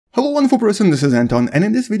Hello wonderful person, this is Anton, and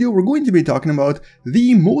in this video we're going to be talking about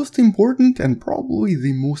the most important and probably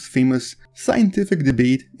the most famous scientific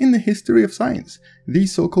debate in the history of science, the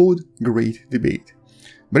so-called Great Debate.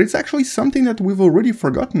 But it's actually something that we've already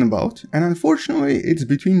forgotten about, and unfortunately it's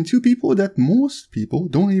between two people that most people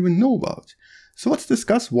don't even know about. So let's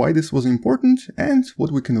discuss why this was important and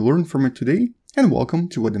what we can learn from it today, and welcome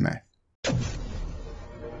to What the Math.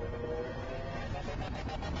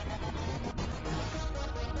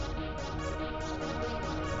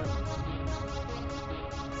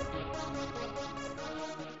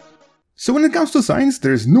 So when it comes to science,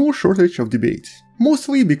 there's no shortage of debate,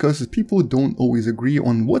 mostly because people don't always agree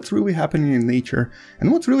on what's really happening in nature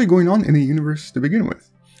and what's really going on in the universe to begin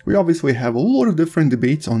with. We obviously have a lot of different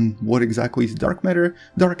debates on what exactly is dark matter,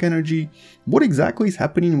 dark energy, what exactly is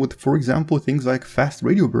happening with, for example, things like fast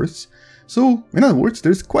radio bursts. So, in other words,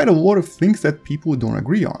 there's quite a lot of things that people don't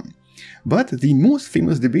agree on. But the most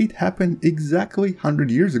famous debate happened exactly 100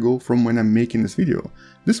 years ago from when I'm making this video.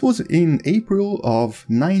 This was in April of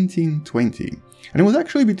 1920, and it was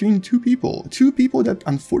actually between two people that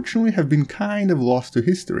unfortunately have been kind of lost to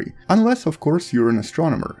history, unless of course you're an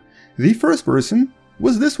astronomer. The first person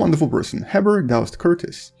was this wonderful person, Heber Daoust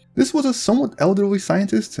Curtis. This was a somewhat elderly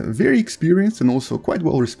scientist, very experienced and also quite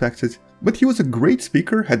well respected, but he was a great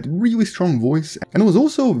speaker, had really strong voice, and was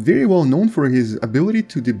also very well known for his ability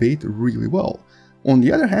to debate really well. On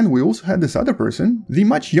the other hand, we also had this other person, the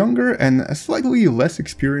much younger and slightly less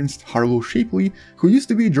experienced Harlow Shapley, who used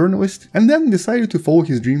to be a journalist and then decided to follow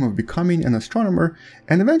his dream of becoming an astronomer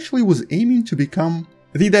and eventually was aiming to become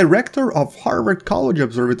the director of Harvard College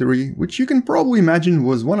Observatory, which you can probably imagine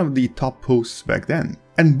was one of the top posts back then.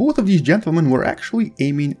 And both of these gentlemen were actually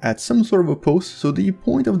aiming at some sort of a post, so the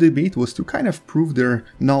point of the debate was to kind of prove their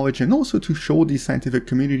knowledge and also to show the scientific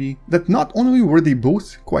community that not only were they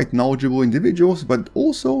both quite knowledgeable individuals, but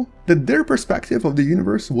also that their perspective of the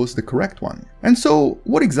universe was the correct one. And so,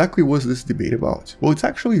 what exactly was this debate about? Well, it's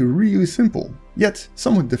actually really simple, yet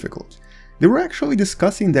somewhat difficult. They were actually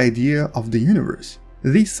discussing the idea of the universe.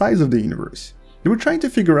 The size of the universe. They were trying to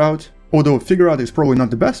figure out, although figure out is probably not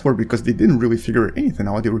the best word because they didn't really figure anything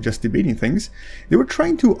out, they were just debating things. They were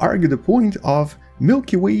trying to argue the point of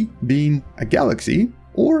Milky Way being a galaxy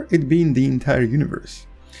or it being the entire universe.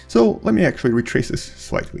 So let me actually retrace this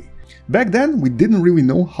slightly. Back then, we didn't really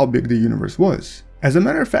know how big the universe was. As a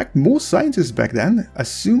matter of fact, most scientists back then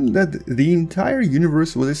assumed that the entire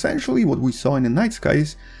universe was essentially what we saw in the night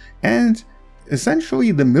skies, and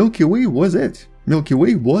essentially the Milky Way was it. Milky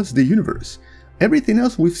Way was the universe. Everything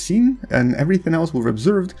else we've seen and everything else we've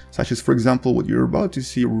observed, such as for example what you're about to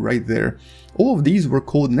see right there, all of these were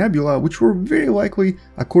called nebula, which were very likely,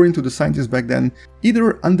 according to the scientists back then,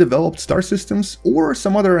 either undeveloped star systems or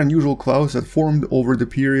some other unusual clouds that formed over the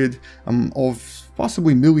period of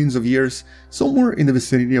possibly millions of years, somewhere in the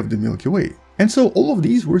vicinity of the Milky Way. And so all of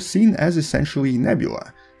these were seen as essentially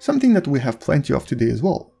nebula, something that we have plenty of today as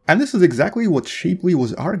well. And this is exactly what Shapley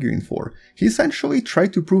was arguing for. He essentially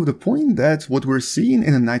tried to prove the point that what we're seeing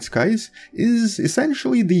in the night skies is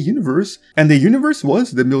essentially the universe, and the universe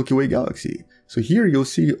was the Milky Way galaxy. So here you'll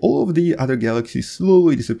see all of the other galaxies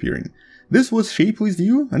slowly disappearing. This was Shapley's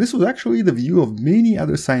view, and this was actually the view of many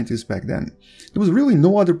other scientists back then. There was really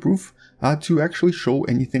no other proof to actually show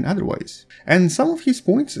anything otherwise. And some of his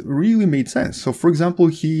points really made sense. So for example,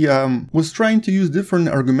 he was trying to use different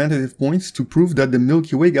argumentative points to prove that the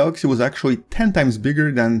Milky Way galaxy was actually 10 times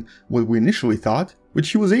bigger than what we initially thought,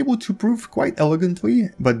 which he was able to prove quite elegantly,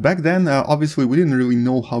 but back then obviously we didn't really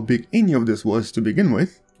know how big any of this was to begin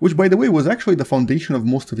with. Which, by the way, was actually the foundation of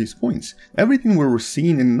most of his points. Everything we were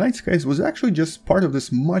seeing in the night skies was actually just part of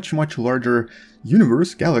this much larger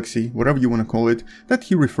universe, galaxy, whatever you want to call it, that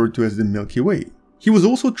he referred to as the Milky Way. He was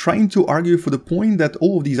also trying to argue for the point that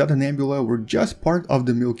all of these other nebula were just part of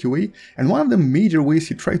the Milky Way, and one of the major ways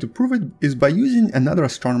he tried to prove it is by using another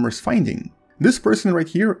astronomer's finding. This person right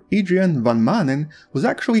here, Adrian van Manen, was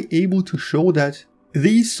actually able to show that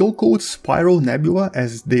these so-called spiral nebula,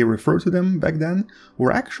 as they referred to them back then,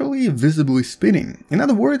 were actually visibly spinning. In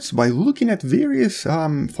other words, by looking at various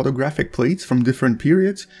photographic plates from different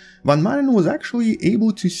periods, Van Manen was actually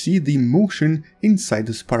able to see the motion inside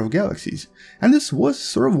the spiral galaxies. And this was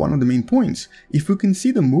sort of one of the main points. If we can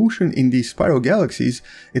see the motion in these spiral galaxies,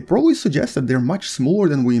 it probably suggests that they're much smaller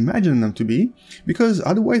than we imagine them to be, because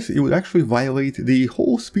otherwise it would actually violate the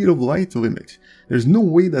whole speed of light limit. There's no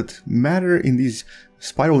way that matter in these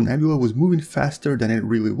spiral nebula was moving faster than it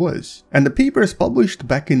really was. And the papers published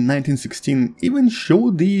back in 1916 even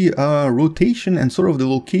showed the rotation and sort of the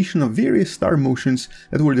location of various star motions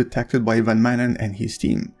that were detected by Van Manen and his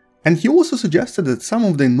team. And he also suggested that some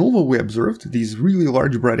of the nova we observed, these really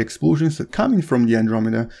large bright explosions coming from the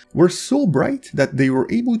Andromeda, were so bright that they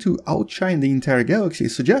were able to outshine the entire galaxy,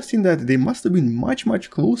 suggesting that they must have been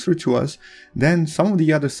much closer to us than some of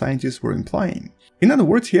the other scientists were implying. In other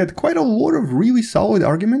words, he had quite a lot of really solid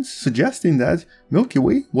arguments suggesting that Milky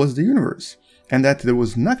Way was the universe, and that there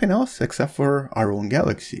was nothing else except for our own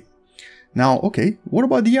galaxy. Now, okay, what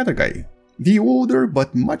about the other guy? The older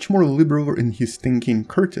but much more liberal in his thinking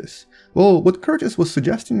Curtis. Well, what Curtis was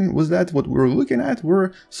suggesting was that what we were looking at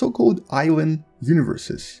were so-called island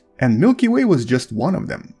universes. And Milky Way was just one of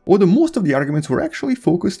them. Although most of the arguments were actually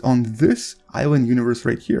focused on this island universe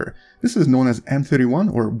right here. This is known as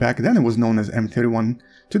M31, or back then it was known as M31.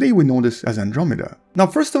 Today we know this as Andromeda. Now,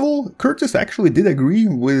 first of all, Curtis actually did agree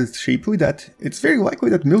with Shapley that it's very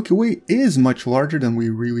likely that Milky Way is much larger than we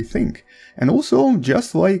really think. And also,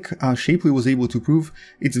 just like Shapley was able to prove,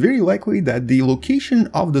 it's very likely that the location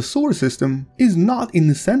of the solar system is not in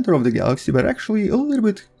the center of the galaxy, but actually a little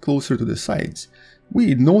bit closer to the sides.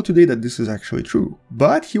 We know today that this is actually true.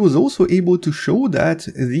 But he was also able to show that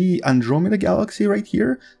the Andromeda galaxy right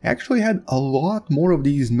here actually had a lot more of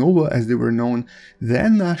these nova, as they were known,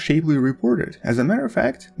 than Shapley reported. As a matter of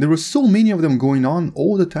fact, there were so many of them going on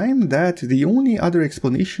all the time that the only other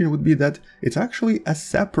explanation would be that it's actually a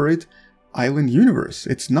separate island universe.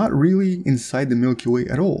 It's not really inside the Milky Way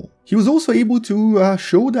at all. He was also able to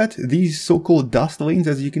show that these so-called dust lanes,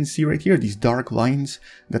 as you can see right here, these dark lines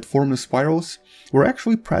that form the spirals, were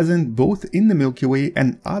actually present both in the Milky Way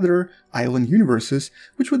and other island universes,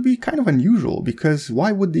 which would be kind of unusual, because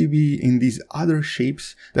why would they be in these other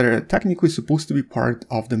shapes that are technically supposed to be part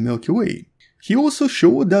of the Milky Way? He also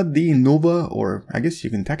showed that the nova, or I guess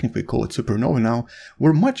you can technically call it supernova now,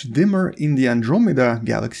 were much dimmer in the Andromeda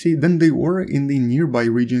galaxy than they were in the nearby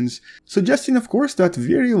regions, suggesting of course that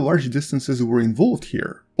very large distances were involved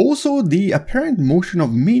here. Also, the apparent motion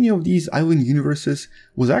of many of these island universes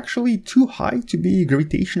was actually too high to be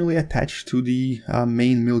gravitationally attached to the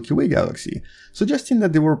main Milky Way galaxy, suggesting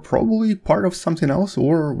that they were probably part of something else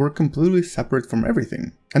or were completely separate from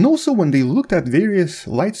everything. And also, when they looked at various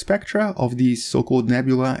light spectra of these so-called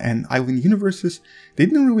nebula and island universes, they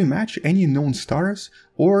didn't really match any known stars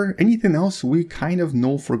or anything else we kind of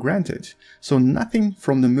know for granted. So nothing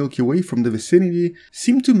from the Milky Way, from the vicinity,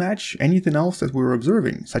 seemed to match anything else that we were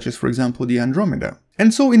observing, such as for example the Andromeda.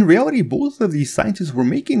 And so in reality, both of these scientists were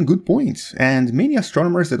making good points, and many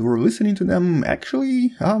astronomers that were listening to them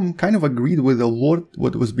actually kind of agreed with a lot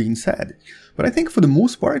what was being said. But I think for the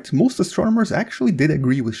most part, most astronomers actually did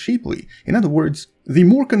agree with Shapley. In other words, the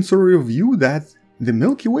more conservative view that the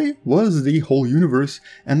Milky Way was the whole universe,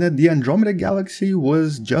 and that the Andromeda galaxy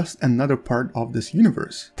was just another part of this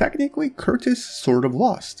universe. Technically, Curtis sort of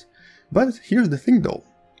lost. But here's the thing though.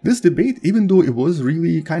 This debate, even though it was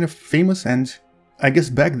really kind of famous, and I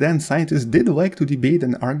guess back then scientists did like to debate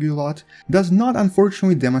and argue a lot, does not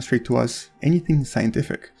unfortunately demonstrate to us anything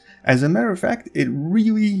scientific. As a matter of fact, it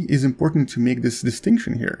really is important to make this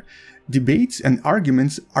distinction here. Debates and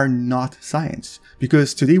arguments are not science,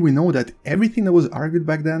 because today we know that everything that was argued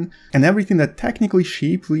back then, and everything that technically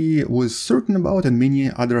Shapley was certain about and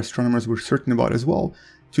many other astronomers were certain about as well,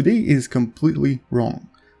 today is completely wrong.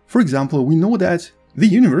 For example, we know that the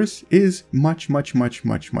universe is much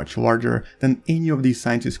larger than any of these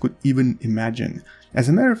scientists could even imagine. As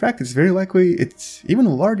a matter of fact, it's very likely it's even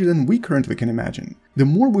larger than we currently can imagine. The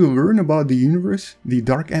more we learn about the universe, the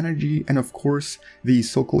dark energy, and of course the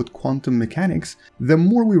so-called quantum mechanics, the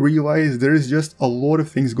more we realize there is just a lot of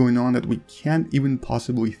things going on that we can't even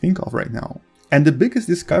possibly think of right now. And the biggest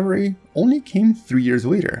discovery only came 3 years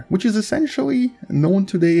later, which is essentially known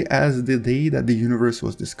today as the day that the universe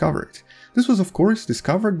was discovered. This was of course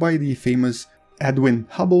discovered by the famous Edwin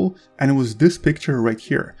Hubble, and it was this picture right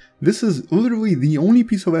here. This is literally the only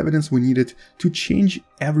piece of evidence we needed to change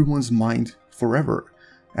everyone's mind forever.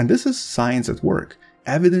 And this is science at work.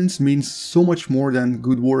 Evidence means so much more than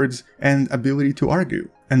good words and ability to argue.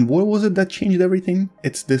 And what was it that changed everything?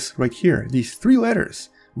 It's this right here, these 3 letters,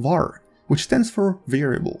 var, which stands for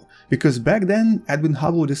variable, because back then Edwin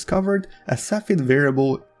Hubble discovered a Cepheid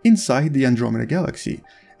variable inside the Andromeda galaxy.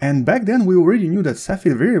 And back then we already knew that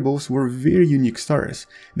Cepheid variables were very unique stars.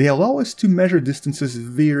 They allow us to measure distances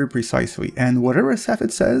very precisely, and whatever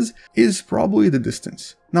Cepheid says is probably the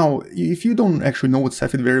distance. Now, if you don't actually know what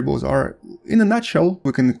Cepheid variables are, in a nutshell,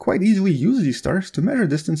 we can quite easily use these stars to measure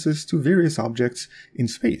distances to various objects in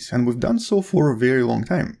space, and we've done so for a very long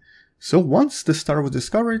time. So once the star was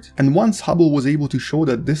discovered, and once Hubble was able to show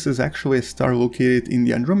that this is actually a star located in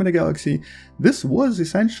the Andromeda galaxy, this was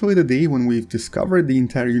essentially the day when we've discovered the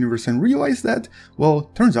entire universe and realized that, well,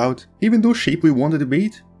 turns out, even though Shapley won the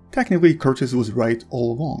debate, technically Curtis was right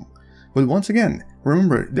all along. But once again,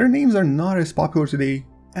 remember, their names are not as popular today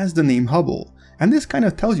as the name Hubble, and this kind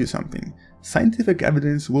of tells you something. Scientific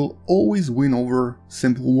evidence will always win over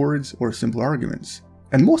simple words or simple arguments.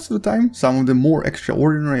 And most of the time, some of the more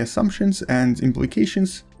extraordinary assumptions and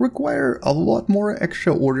implications require a lot more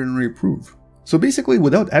extraordinary proof. So basically,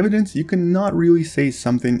 without evidence, you cannot really say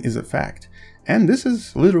something is a fact. And this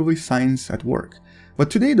is literally science at work. But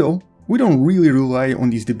today though, we don't really rely on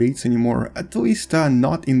these debates anymore, at least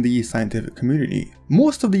not in the scientific community.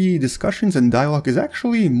 Most of the discussions and dialogue is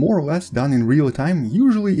actually more or less done in real time,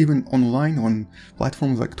 usually even online on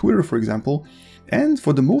platforms like Twitter, for example. And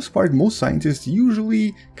for the most part, most scientists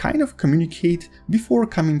usually kind of communicate before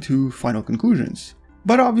coming to final conclusions.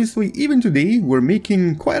 But obviously, even today, we're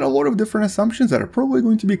making quite a lot of different assumptions that are probably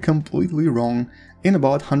going to be completely wrong in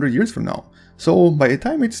about 100 years from now. So by the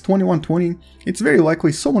time it's 2120, it's very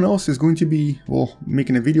likely someone else is going to be, well,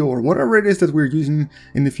 making a video or whatever it is that we're using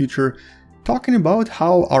in the future, talking about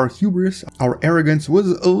how our hubris, our arrogance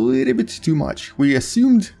was a little bit too much. We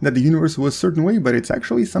assumed that the universe was a certain way, but it's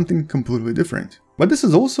actually something completely different. But this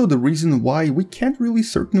is also the reason why we can't really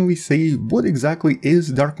certainly say what exactly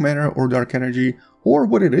is dark matter or dark energy or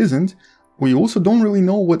what it isn't. We also don't really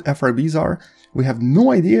know what FRBs are. We have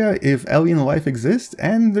no idea if alien life exists,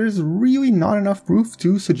 and there's really not enough proof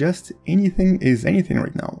to suggest anything is anything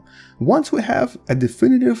right now. Once we have a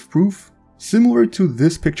definitive proof similar to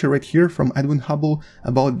this picture right here from Edwin Hubble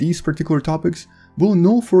about these particular topics, we'll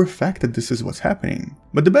know for a fact that this is what's happening.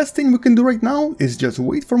 But the best thing we can do right now is just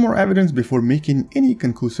wait for more evidence before making any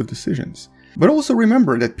conclusive decisions. But also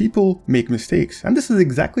remember that people make mistakes, and this is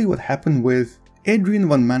exactly what happened with Adrian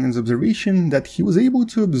van Manen's observation that he was able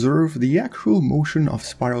to observe the actual motion of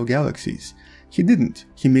spiral galaxies. He didn't,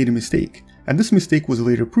 he made a mistake, and this mistake was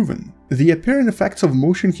later proven. The apparent effects of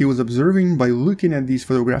motion he was observing by looking at these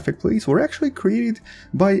photographic plates were actually created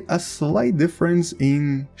by a slight difference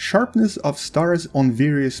in sharpness of stars on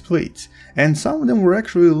various plates, and some of them were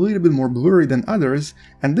actually a little bit more blurry than others,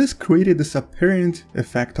 and this created this apparent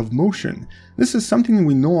effect of motion. This is something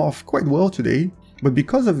we know of quite well today. But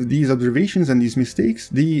because of these observations and these mistakes,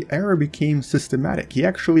 the error became systematic. He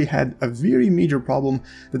actually had a very major problem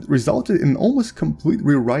that resulted in almost complete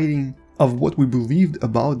rewriting of what we believed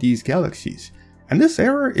about these galaxies. And this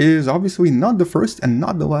error is obviously not the first and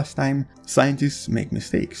not the last time scientists make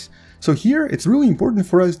mistakes. So here, it's really important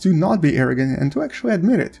for us to not be arrogant and to actually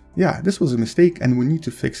admit it. Yeah, this was a mistake and we need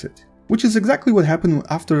to fix it. Which is exactly what happened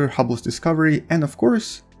after Hubble's discovery, and of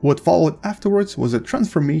course, what followed afterwards was a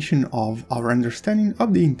transformation of our understanding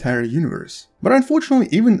of the entire universe. But unfortunately,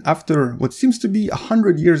 even after what seems to be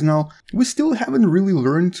 100 years now, we still haven't really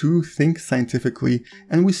learned to think scientifically,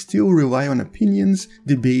 and we still rely on opinions,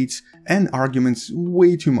 debates, and arguments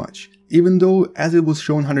way too much. Even though, as it was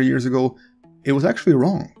shown 100 years ago, it was actually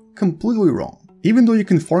wrong. Completely wrong. Even though you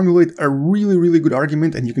can formulate a really good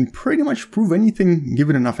argument and you can pretty much prove anything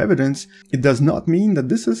given enough evidence, it does not mean that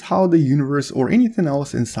this is how the universe or anything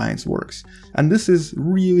else in science works. And this is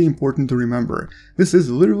really important to remember. This is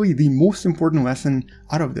literally the most important lesson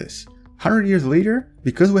out of this. 100 years later,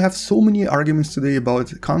 because we have so many arguments today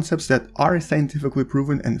about concepts that are scientifically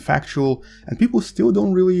proven and factual, and people still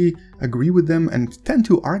don't really agree with them and tend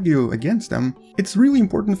to argue against them, it's really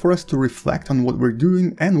important for us to reflect on what we're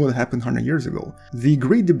doing and what happened 100 years ago. The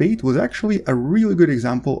Great Debate was actually a really good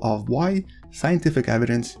example of why scientific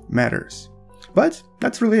evidence matters. But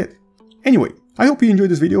that's really it. Anyway, I hope you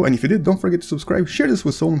enjoyed this video, and if you did, don't forget to subscribe, share this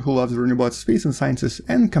with someone who loves learning about space and sciences,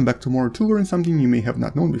 and come back tomorrow to learn something you may have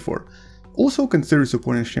not known before. Also, consider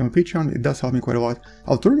supporting this channel on Patreon, it does help me quite a lot.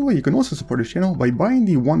 Alternatively, you can also support this channel by buying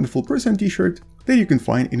the Wonderful Person t-shirt that you can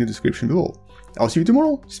find in the description below. I'll see you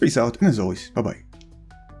tomorrow, space out, and as always, bye bye.